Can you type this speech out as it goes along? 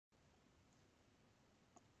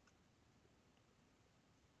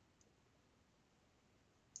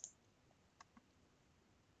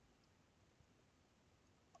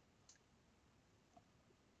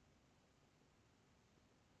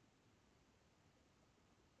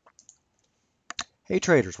Hey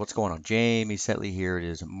traders, what's going on? Jamie Setley here. It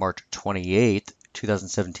is March 28th,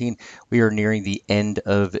 2017. We are nearing the end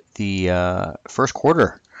of the first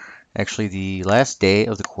quarter. Actually, the last day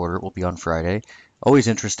of the quarter will be on Friday. Always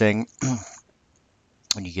interesting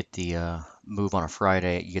when you get the move on a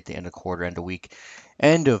Friday, you get the end of quarter, end of week,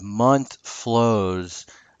 end of month flows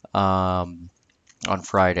on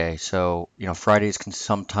Friday. So, Fridays can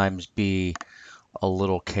sometimes be a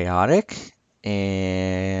little chaotic,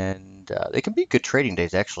 and they can be good trading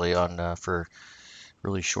days actually on for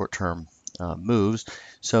really short-term moves.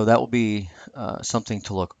 So that will be something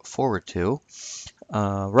to look forward to.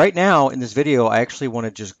 Right now in this video, I actually want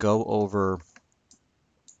to just go over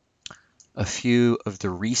a few of the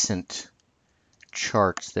recent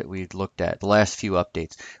charts that we've looked at, the last few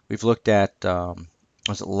updates. We've looked at,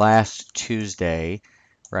 was it last Tuesday,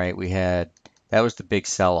 right? That was the big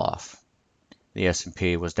sell-off. The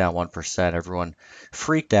S&P was down 1%. Everyone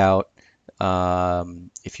freaked out.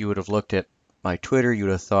 If you would have looked at my Twitter, you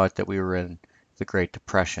would have thought that we were in the Great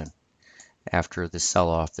Depression after the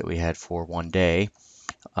sell-off that we had for one day.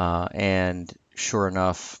 And sure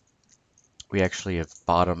enough, we actually have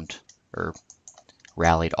bottomed or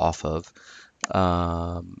rallied off of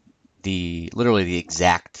literally the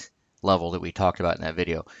exact level that we talked about in that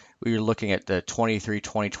video. We were looking at the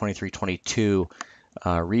 23.20, 23.22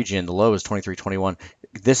 region. The low is 23.21.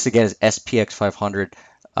 This again is SPX 500.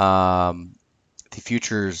 The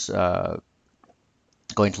futures going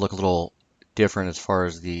to look a little different as far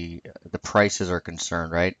as the prices are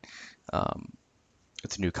concerned, right?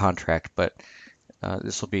 It's a new contract, but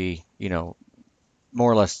this will be,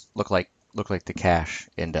 more or less look like the cash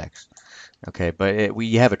index. Okay, but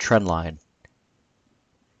we have a trend line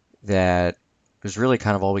that is really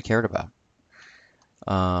kind of all we cared about.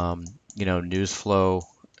 News flow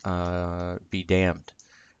be damned,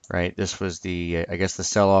 right? This was I guess the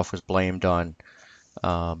sell-off was blamed on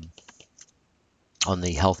the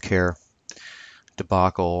healthcare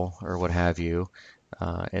debacle or what have you.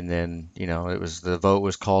 And then, the vote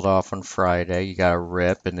was called off on Friday. You got a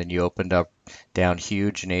rip, and then you opened up down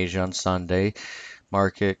huge in Asia on Sunday.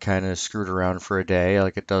 Market kind of screwed around for a day,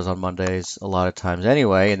 like it does on Mondays a lot of times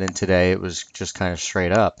anyway. And then today it was just kind of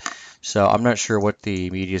straight up. So I'm not sure what the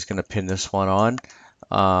media is going to pin this one on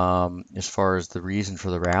as far as the reason for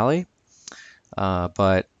the rally.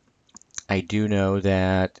 But I do know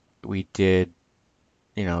that we did,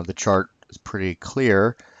 the chart is pretty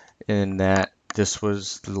clear in that this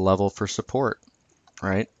was the level for support,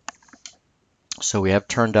 right? So we have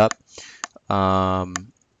turned up.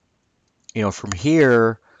 From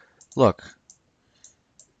here, look,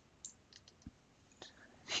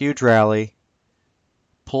 huge rally,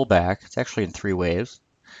 pull back. It's actually in three waves.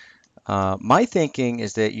 My thinking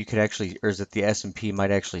is that you could actually, or is that the S&P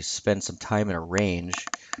might actually spend some time in a range.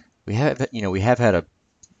 We have had a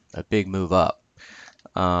big move up.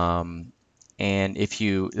 And this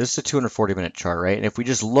is a 240-minute chart, right? And if we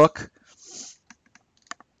just let's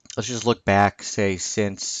just look back,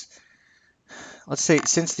 since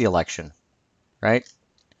the election, right?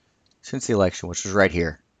 Since the election, which was right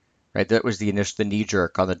here, right? That was the knee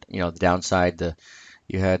jerk on the downside.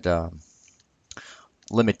 You had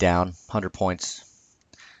limit down, 100 points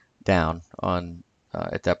down on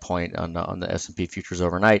at that point on the S&P futures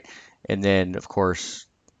overnight, and then of course,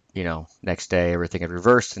 next day everything had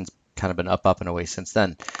reversed and kind of been up and away since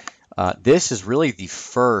then. This is really the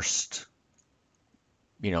first,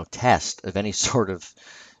 test of any sort of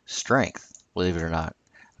strength, believe it or not.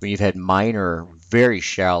 I mean, you've had minor, very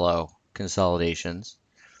shallow consolidations,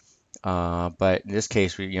 but in this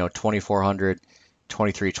case, 2,400,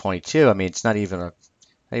 23.22. I mean, it's not even a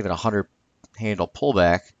 100 handle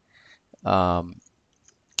pullback. I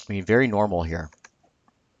mean, very normal here.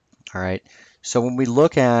 All right. So when we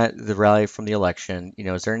look at the rally from the election,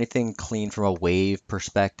 is there anything clean from a wave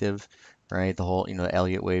perspective, right? The whole, the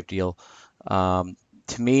Elliott wave deal. To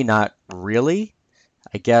me, not really.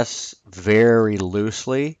 I guess very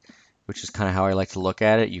loosely, which is kind of how I like to look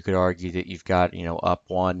at it. You could argue that you've got, up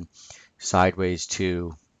one, sideways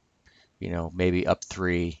two, maybe up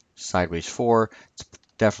three, sideways four. It's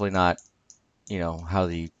definitely not, how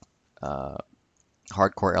the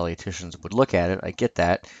hardcore Elliotticians would look at it. I get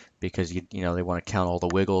that because they want to count all the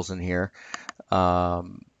wiggles in here.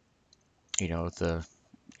 The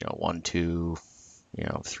 1, 2,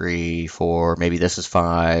 3, 4, maybe this is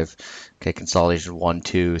 5. Okay, consolidation 1,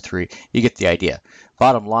 2, 3. You get the idea.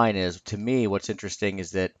 Bottom line is, to me, what's interesting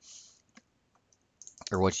is that,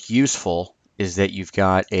 or what's useful is that you've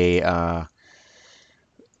got a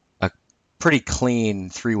pretty clean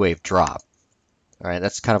three-wave drop. All right,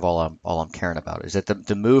 that's kind of all I'm caring about. Is that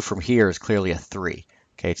the move from here is clearly a 3.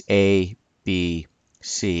 Okay, it's A, B,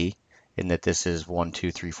 C, in that this is 1,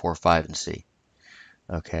 2, 3, 4, 5, and C.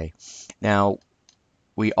 Okay. Now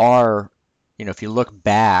we are, if you look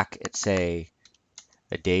back at, say,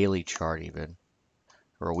 a daily chart even,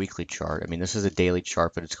 or a weekly chart. I mean, this is a daily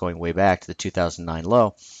chart, but it's going way back to the 2009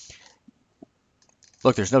 low.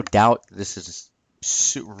 Look, there's no doubt this is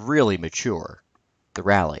really mature, the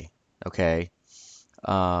rally, okay?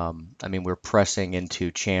 I mean, we're pressing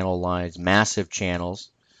into channel lines, massive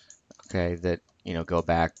channels, okay, that, go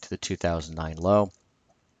back to the 2009 low.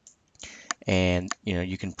 And,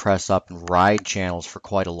 you can press up and ride channels for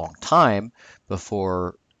quite a long time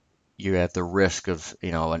before you have the risk of,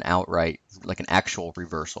 an outright, like an actual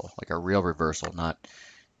reversal, like a real reversal, not,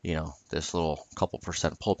 this little couple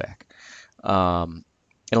percent pullback. And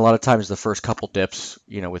a lot of times the first couple dips,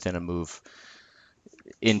 within a move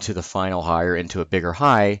into the final high or into a bigger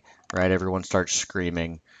high, right? Everyone starts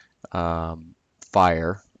screaming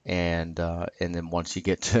fire, and then once you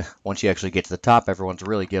actually get to the top, everyone's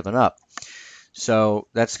really given up. So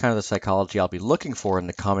that's kind of the psychology I'll be looking for in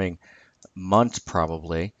the coming months,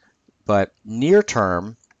 probably. But near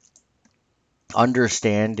term,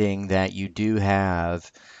 understanding that you do have,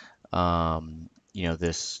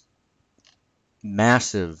 this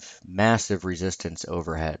massive resistance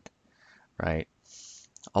overhead, right?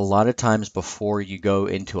 A lot of times before you go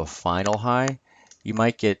into a final high, you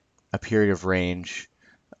might get a period of range,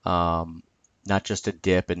 not just a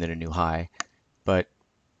dip and then a new high, but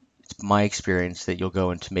it's my experience that you'll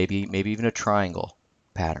go into maybe even a triangle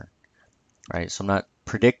pattern, right? So I'm not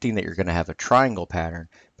predicting that you're going to have a triangle pattern,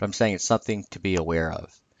 but I'm saying it's something to be aware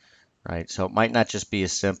of, right? So it might not just be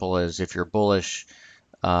as simple as if you're bullish,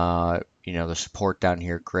 the support down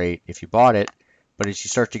here, great if you bought it, but as you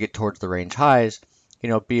start to get towards the range highs,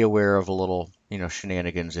 be aware of a little,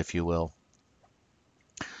 shenanigans, if you will.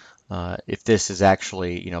 If this is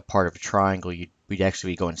actually, part of a triangle, we'd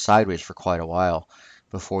actually be going sideways for quite a while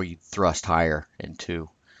before you thrust higher into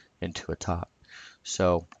a top.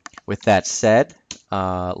 So with that said,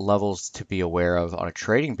 levels to be aware of on a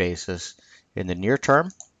trading basis in the near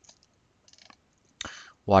term.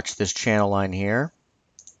 Watch this channel line here.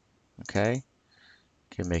 Okay,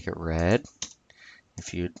 can make it red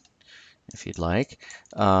if you'd like.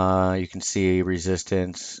 You can see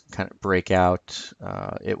resistance kind of breakout.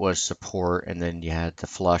 It was support, and then you had the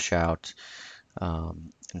flush out.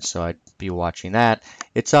 And so I'd be watching that.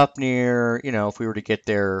 It's up near, if we were to get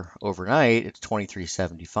there overnight, it's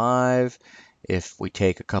 23.75. If we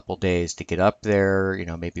take a couple days to get up there,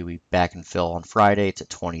 maybe we back and fill on Friday, it's at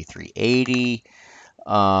 23.80.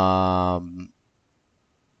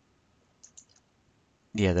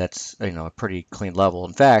 Yeah, that's, a pretty clean level.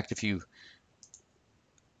 In fact, if you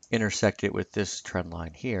intersect it with this trend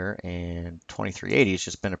line here, and 23.80 has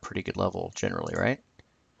just been a pretty good level generally, right?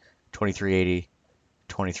 23.80,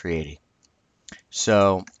 23.80.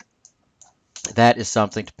 So that is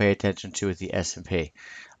something to pay attention to with the S&P.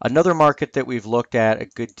 Another market that we've looked at a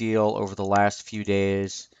good deal over the last few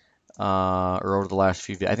days, or over the last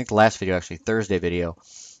few, I think the last video, actually, Thursday video,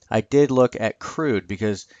 I did look at crude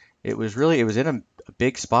because it was in a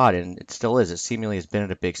big spot, and it still is. It seemingly has been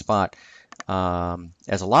at a big spot,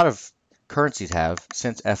 as a lot of currencies have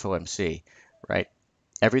since FOMC, right?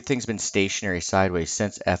 Everything's been stationary sideways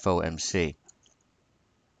since FOMC.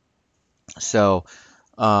 So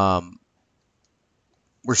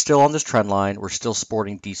we're still on this trend line. We're still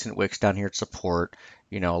sporting decent wicks down here at support.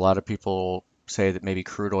 A lot of people say that maybe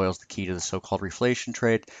crude oil is the key to the so-called reflation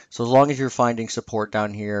trade. So as long as you're finding support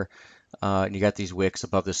down here, and you got these wicks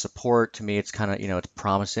above the support, to me it's kind of, it's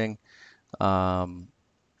promising. Or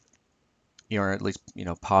at least,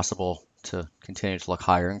 possible to continue to look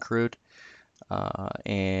higher in crude.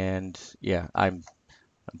 And yeah, I'm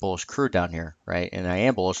bullish crude down here, right? And I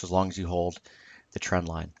am bullish as long as you hold the trend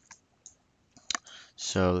line.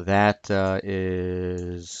 So that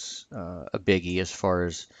is a biggie as far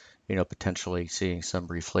as, potentially seeing some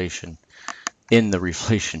reflation in the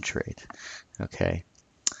reflation trade. Okay.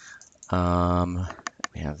 We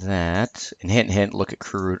have that. And hint, look at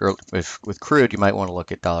crude. Or with crude, you might want to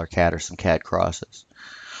look at dollar CAD or some CAD crosses.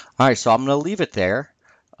 All right, so I'm going to leave it there.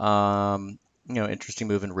 Interesting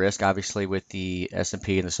move in risk. Obviously, with the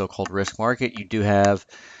S&P and the so-called risk market, you do have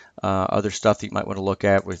other stuff that you might want to look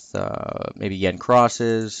at with maybe yen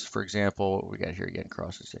crosses, for example. What we got here? Yen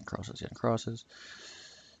crosses, yen crosses, yen crosses,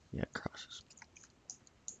 yen crosses.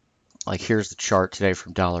 Like here's the chart today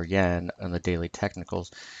from dollar yen on the daily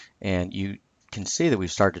technicals, and you can see that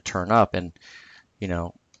we've started to turn up, and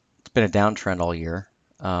it's been a downtrend all year,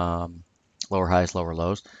 lower highs, lower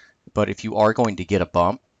lows. But if you are going to get a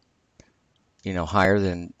bump, higher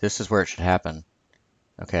than this is where it should happen.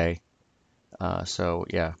 Okay. So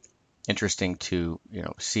yeah, interesting to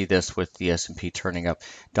see this with the S&P turning up.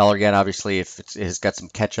 Dollar yen, obviously, if it has got some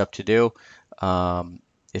catch up to do,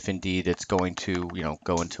 if indeed it's going to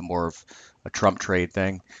go into more of a Trump trade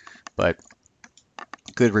thing, but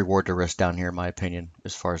good reward to risk down here in my opinion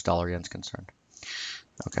as far as dollar yen's concerned.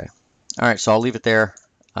 Okay, all right, so I'll leave it there.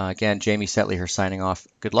 Again, Jamie Setley here signing off.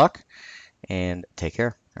 Good luck and take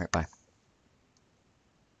care. All right, bye.